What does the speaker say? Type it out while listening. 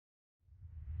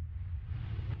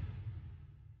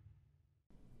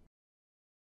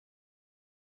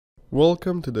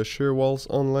Welcome to the Shearwalls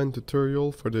online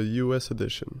tutorial for the US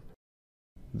edition.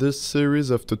 This series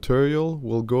of tutorials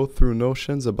will go through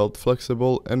notions about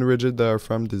flexible and rigid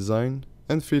diaphragm design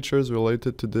and features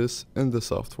related to this in the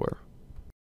software.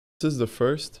 This is the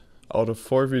first out of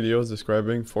 4 videos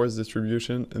describing force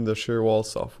distribution in the Shearwalls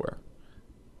software.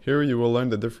 Here you will learn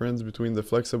the difference between the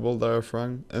flexible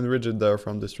diaphragm and rigid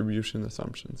diaphragm distribution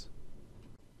assumptions.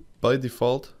 By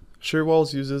default,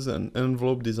 Shearwalls uses an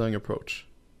envelope design approach.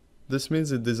 This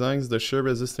means it designs the shear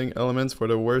resisting elements for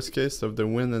the worst case of the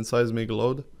wind and seismic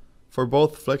load for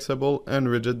both flexible and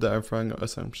rigid diaphragm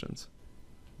assumptions.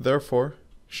 Therefore,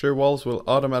 Shearwalls will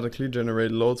automatically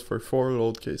generate loads for 4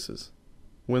 load cases: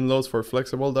 wind loads for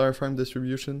flexible diaphragm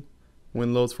distribution,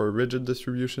 wind loads for rigid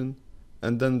distribution,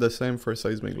 and then the same for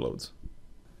seismic loads.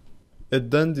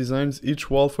 It then designs each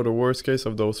wall for the worst case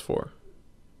of those 4.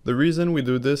 The reason we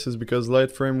do this is because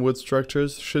light frame wood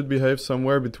structures should behave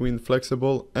somewhere between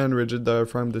flexible and rigid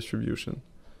diaphragm distribution.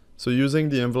 So using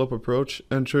the envelope approach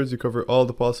ensures you cover all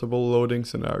the possible loading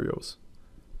scenarios.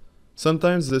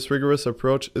 Sometimes this rigorous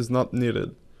approach is not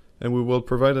needed, and we will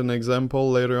provide an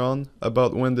example later on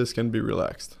about when this can be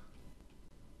relaxed.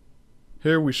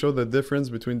 Here we show the difference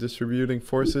between distributing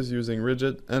forces using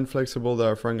rigid and flexible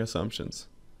diaphragm assumptions.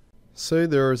 Say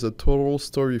there is a total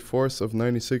story force of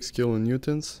 96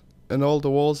 kN, and all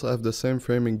the walls have the same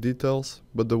framing details,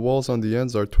 but the walls on the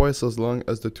ends are twice as long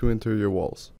as the 2 interior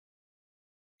walls.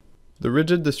 The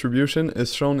rigid distribution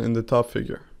is shown in the top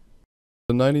figure.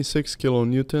 The 96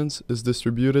 kN is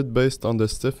distributed based on the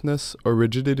stiffness or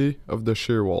rigidity of the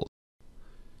shear wall.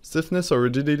 Stiffness or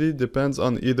rigidity depends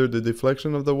on either the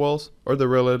deflection of the walls or the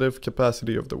relative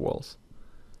capacity of the walls.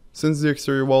 Since the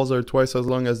exterior walls are twice as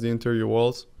long as the interior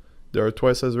walls, they are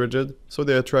twice as rigid, so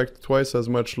they attract twice as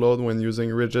much load when using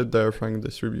rigid diaphragm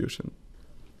distribution.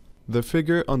 The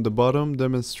figure on the bottom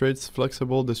demonstrates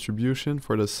flexible distribution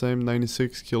for the same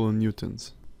 96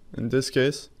 kN. In this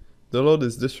case, the load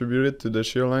is distributed to the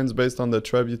shear lines based on the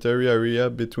tributary area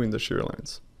between the shear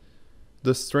lines.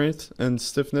 The strength and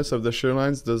stiffness of the shear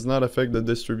lines does not affect the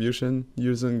distribution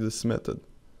using this method.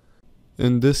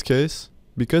 In this case,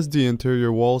 because the interior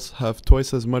walls have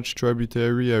twice as much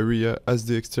tributary area as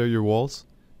the exterior walls,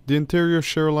 the interior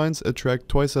shear lines attract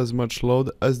twice as much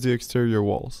load as the exterior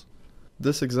walls.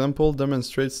 This example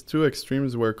demonstrates 2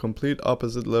 extremes where complete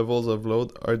opposite levels of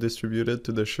load are distributed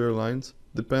to the shear lines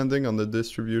depending on the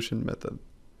distribution method.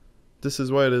 This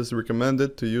is why it is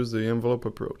recommended to use the envelope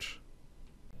approach.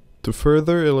 To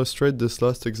further illustrate this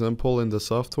last example in the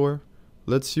software,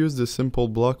 let's use this simple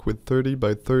block with 30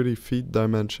 by 30 feet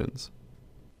dimensions.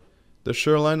 The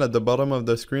shear line at the bottom of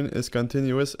the screen is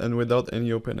continuous and without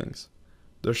any openings.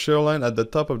 The shear line at the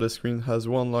top of the screen has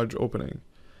one large opening,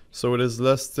 so it is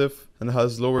less stiff and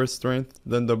has lower strength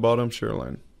than the bottom shear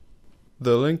line.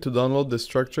 The link to download this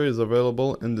structure is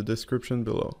available in the description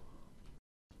below.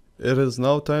 It is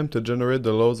now time to generate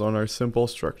the loads on our simple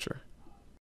structure.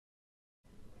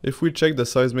 If we check the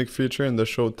seismic feature in the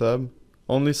Show tab,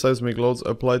 only seismic loads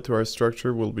applied to our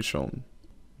structure will be shown.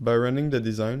 By running the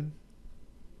design,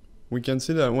 we can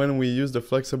see that when we use the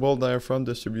flexible diaphragm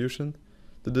distribution,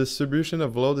 the distribution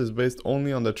of load is based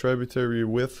only on the tributary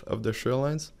width of the shear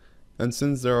lines, and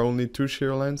since there are only 2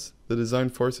 shear lines, the design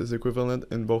force is equivalent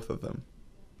in both of them.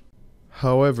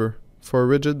 However, for a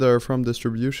rigid diaphragm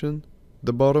distribution,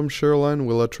 the bottom shear line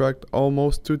will attract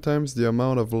almost 2 times the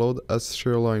amount of load as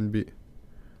shear line B.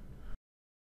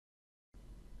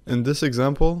 In this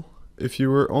example, if you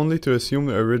were only to assume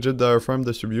a rigid diaphragm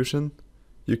distribution,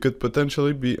 you could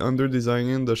potentially be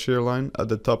under-designing the shear line at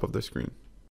the top of the screen.